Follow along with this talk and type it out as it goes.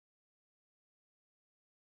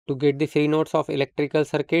To get the free notes of electrical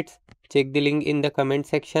circuits, check the link in the comment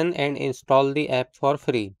section and install the app for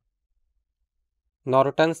free.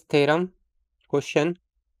 Norton's theorem. Question.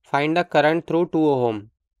 Find the current through 2 ohm.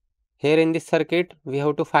 Here in this circuit, we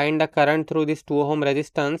have to find the current through this 2 ohm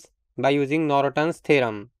resistance by using Norton's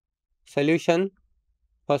theorem. Solution.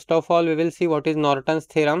 First of all, we will see what is Norton's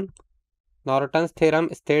theorem. Norton's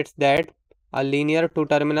theorem states that a linear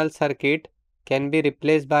two-terminal circuit can be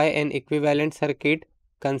replaced by an equivalent circuit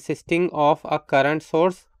consisting of a current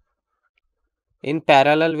source in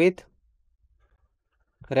parallel with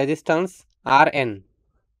resistance Rn.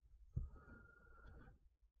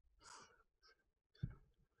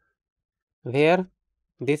 Where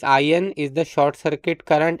this IN is the short circuit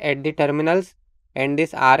current at the terminals and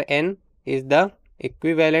this Rn is the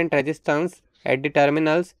equivalent resistance at the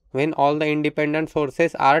terminals when all the independent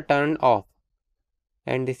sources are turned off,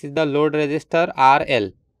 and this is the load resistor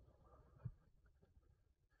RL,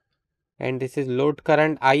 and this is load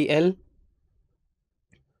current IL,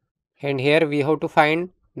 and here we have to find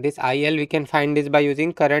this IL. We can find this by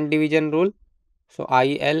using current division rule. So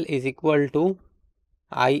IL is equal to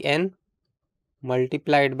IN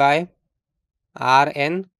multiplied by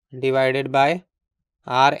Rn divided by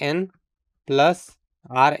Rn plus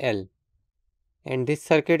RL, and this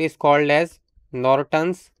circuit is called as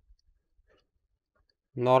Norton's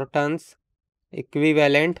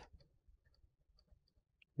equivalent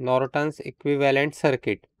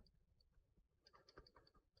circuit.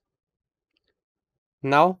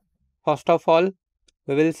 Now, first of all,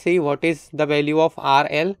 we will see what is the value of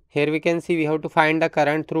RL. Here we can see we have to find the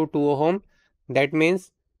current through 2 ohm. That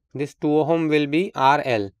means this 2 ohm will be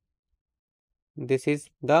RL. This is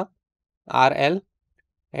the RL.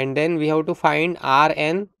 And then we have to find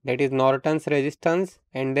Rn, that is Norton's resistance,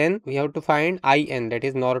 and then we have to find IN, that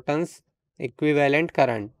is Norton's equivalent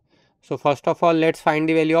current. So first of all, let's find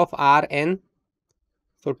the value of Rn.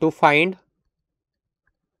 So to find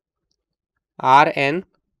Rn,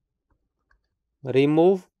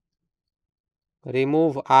 remove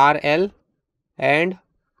RL and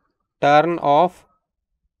turn off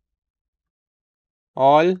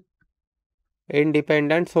all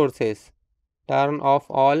independent sources. Turn off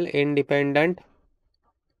all independent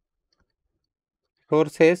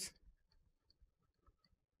sources.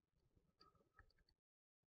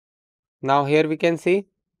 Now here we can see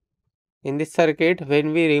in this circuit,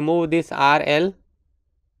 when we remove this RL,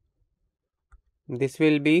 this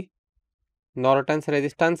will be Norton's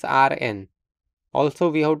resistance Rn.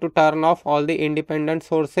 Also we have to turn off all the independent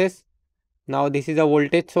sources. Now this is a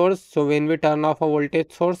voltage source, so when we turn off a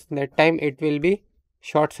voltage source, that time it will be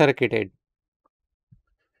short circuited.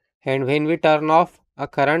 And when we turn off a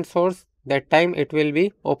current source, that time it will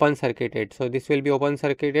be open circuited. So this will be open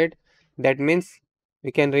circuited. That means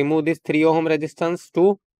we can remove this 3 ohm resistance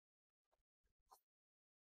too.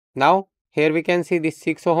 Now here we can see this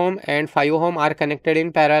 6 ohm and 5 ohm are connected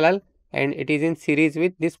in parallel, and it is in series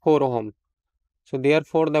with this 4 ohm. So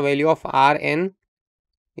therefore the value of Rn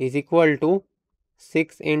is equal to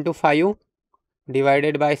 6 into 5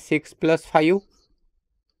 divided by 6 plus 5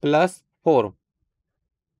 plus 4.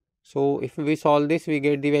 So if we solve this, we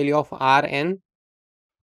get the value of Rn.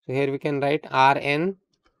 So here we can write Rn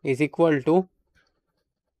is equal to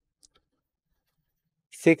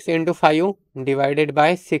 6 into 5 divided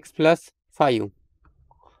by 6 plus 5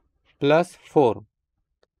 plus 4.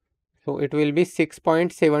 So it will be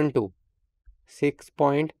 6.72.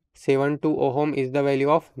 6.72 ohm is the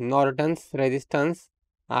value of Norton's resistance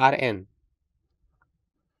Rn.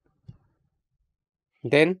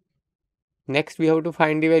 Then next we have to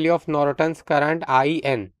find the value of Norton's current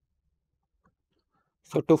IN.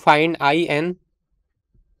 So to find IN,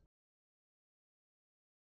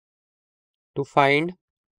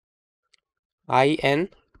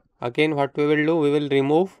 again what we will do, we will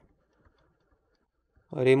remove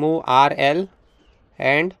RL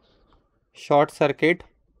and short circuit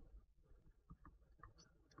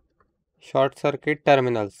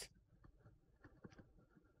terminals.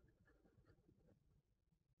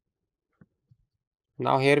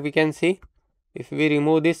 Now here we can see, if we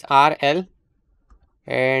remove this RL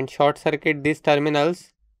and short circuit these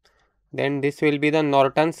terminals, then this will be the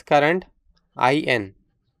Norton's current IN.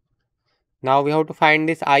 Now we have to find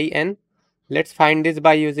this IN. Let's find this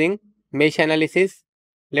by using mesh analysis.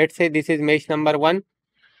 Let's say this is mesh number 1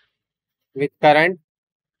 with current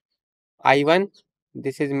I1.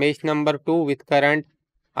 This is mesh number 2 with current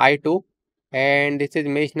I2, and this is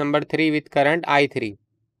mesh number 3 with current I3.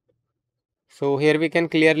 So here we can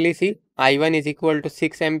clearly see I1 is equal to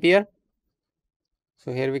 6 ampere.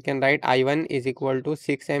 So here we can write I1 is equal to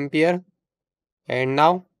 6 ampere. And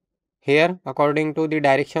now Here, according to the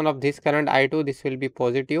direction of this current I2, this will be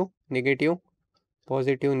positive, negative,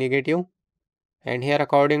 positive, negative. And here,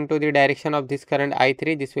 according to the direction of this current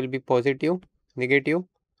I3, this will be positive, negative,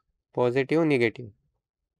 positive, negative.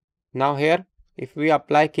 Now here, if we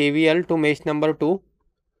apply KVL to mesh number 2,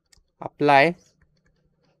 apply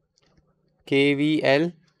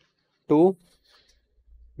KVL to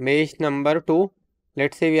mesh number 2.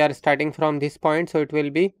 Let's say we are starting from this point, so it will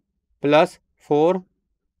be plus 4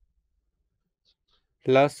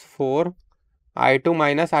 I2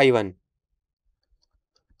 minus I1,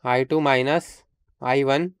 I2 minus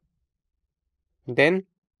I1, then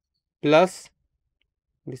plus,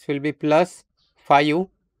 this will be plus 5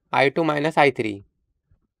 I2 minus I3,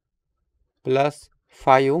 plus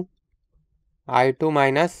 5 I2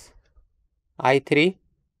 minus I3,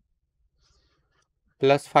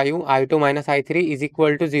 plus 5 I2 minus I3 is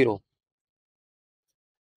equal to 0.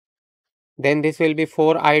 Then this will be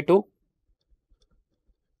 4 I2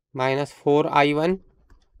 minus 4 I1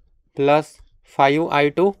 plus 5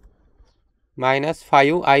 I2 minus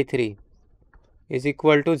 5 I3 is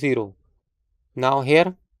equal to 0. Now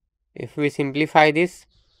here, if we simplify this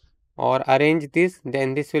or arrange this,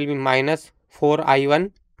 then this will be minus 4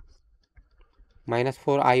 I1,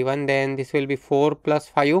 then this will be 4 plus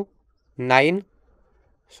 5, 9.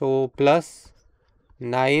 So plus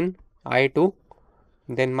 9 I2,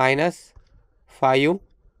 then minus 5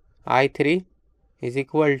 I3 is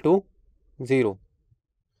equal to 0.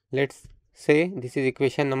 Let's say this is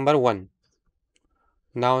equation number 1.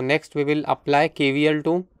 Now next we will apply KVL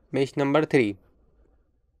to mesh number 3.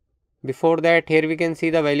 Before that, here we can see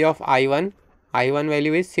the value of I1. I1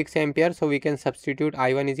 value is 6 ampere, so we can substitute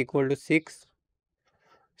I1 is equal to 6.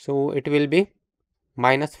 So it will be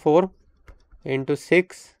minus 4 into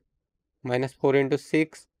 6, minus 4 into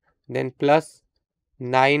 6, then plus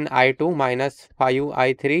 9 I2 minus 5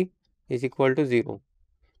 I3 is equal to 0.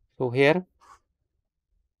 So here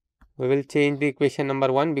we will change the equation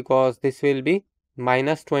number 1 because this will be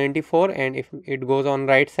minus 24, and if it goes on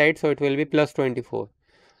right side, so it will be plus 24.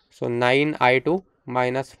 So 9 I2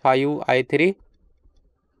 minus 5 I3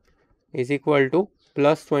 is equal to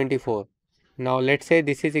plus 24. Now let's say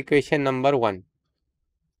this is equation number 1.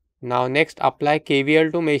 Now next apply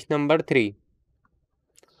KVL to mesh number 3.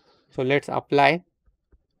 So let's apply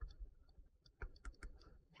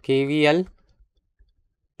KVL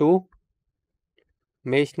to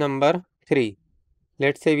mesh number 3.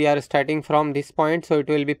 Let's say we are starting from this point, so it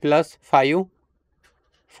will be plus 5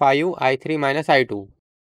 I3 minus I2.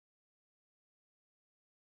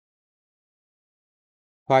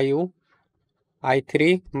 5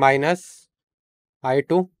 I3 minus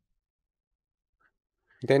I2,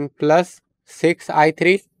 then plus 6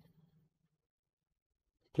 I3,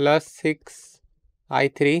 plus 6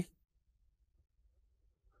 I3,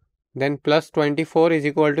 then plus 24 is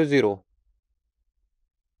equal to 0.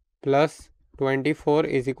 Plus 24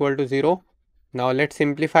 is equal to 0. Now let's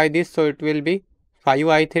simplify this, so it will be 5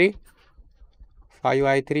 I3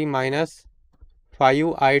 minus 5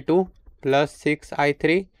 I2 plus 6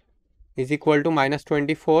 I3 is equal to minus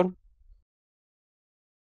 24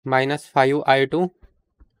 minus 5 I2,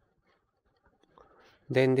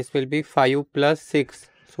 then this will be 5 plus 6,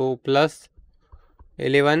 so plus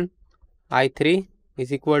 11 I3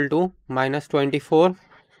 is equal to minus 24.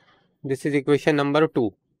 This is equation number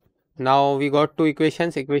 2. Now we got two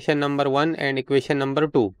equations, equation number 1 and equation number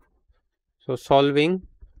 2. So solving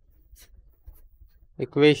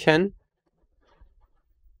equation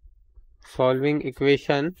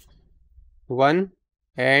 1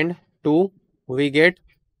 and 2, we get,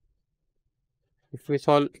 if we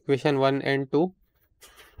solve equation 1 and 2,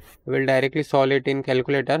 we will directly solve it in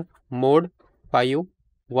calculator. Mod 5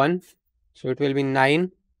 1, so it will be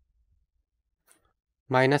 9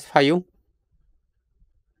 minus 5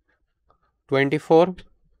 24,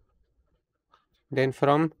 then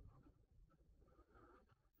from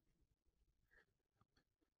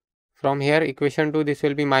here equation 2, this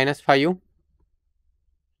will be minus 5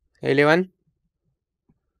 11,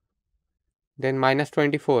 then minus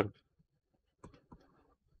 24.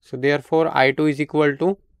 So therefore I2 is equal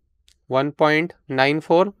to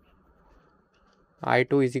 1.94,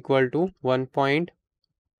 I2 is equal to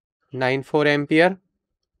 1.94 ampere,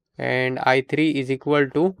 and I3 is equal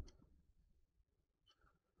to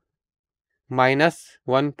minus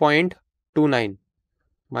 1.29,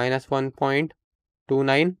 minus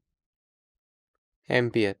 1.29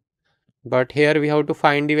 ampere. But here we have to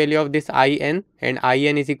find the value of this IN, and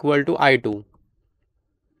IN is equal to I2.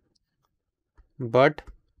 But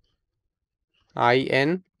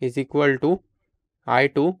IN is equal to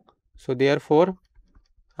I2, so therefore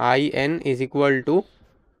IN is equal to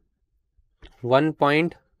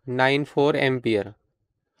 1.94 ampere.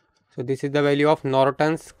 So this is the value of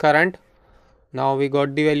Norton's current. Now we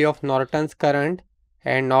got the value of Norton's current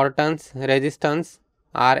and Norton's resistance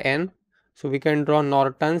Rn. So we can draw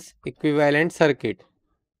Norton's equivalent circuit.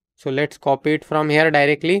 So let's copy it from here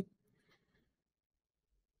directly.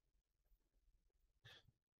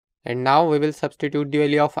 And now we will substitute the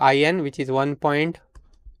value of In, which is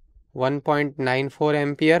 1.94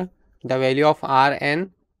 ampere. The value of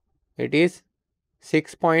Rn, it is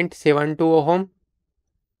 6.72 ohm.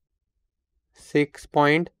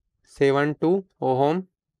 6.72 ohm.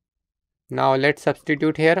 Now let's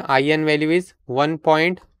substitute here. In value is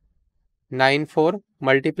 1.94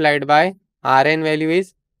 multiplied by Rn value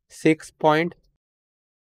is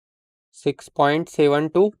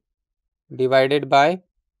 6.72 divided by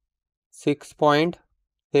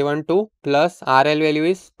 6.72 plus RL value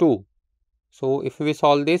is 2. So if we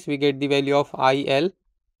solve this, we get the value of IL,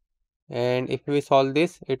 and if we solve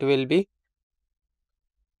this, it will be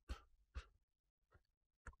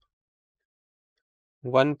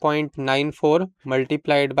 1.94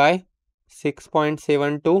 multiplied by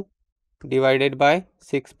 6.72 divided by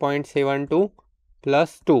 6.72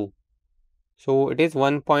 plus 2. So it is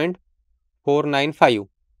 1.495.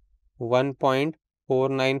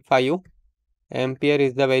 1.495 ampere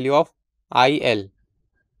is the value of IL.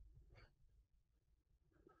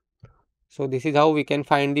 So this is how we can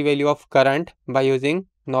find the value of current by using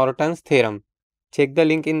Norton's theorem. Check the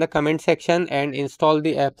link in the comment section and install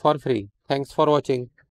the app for free. Thanks for watching.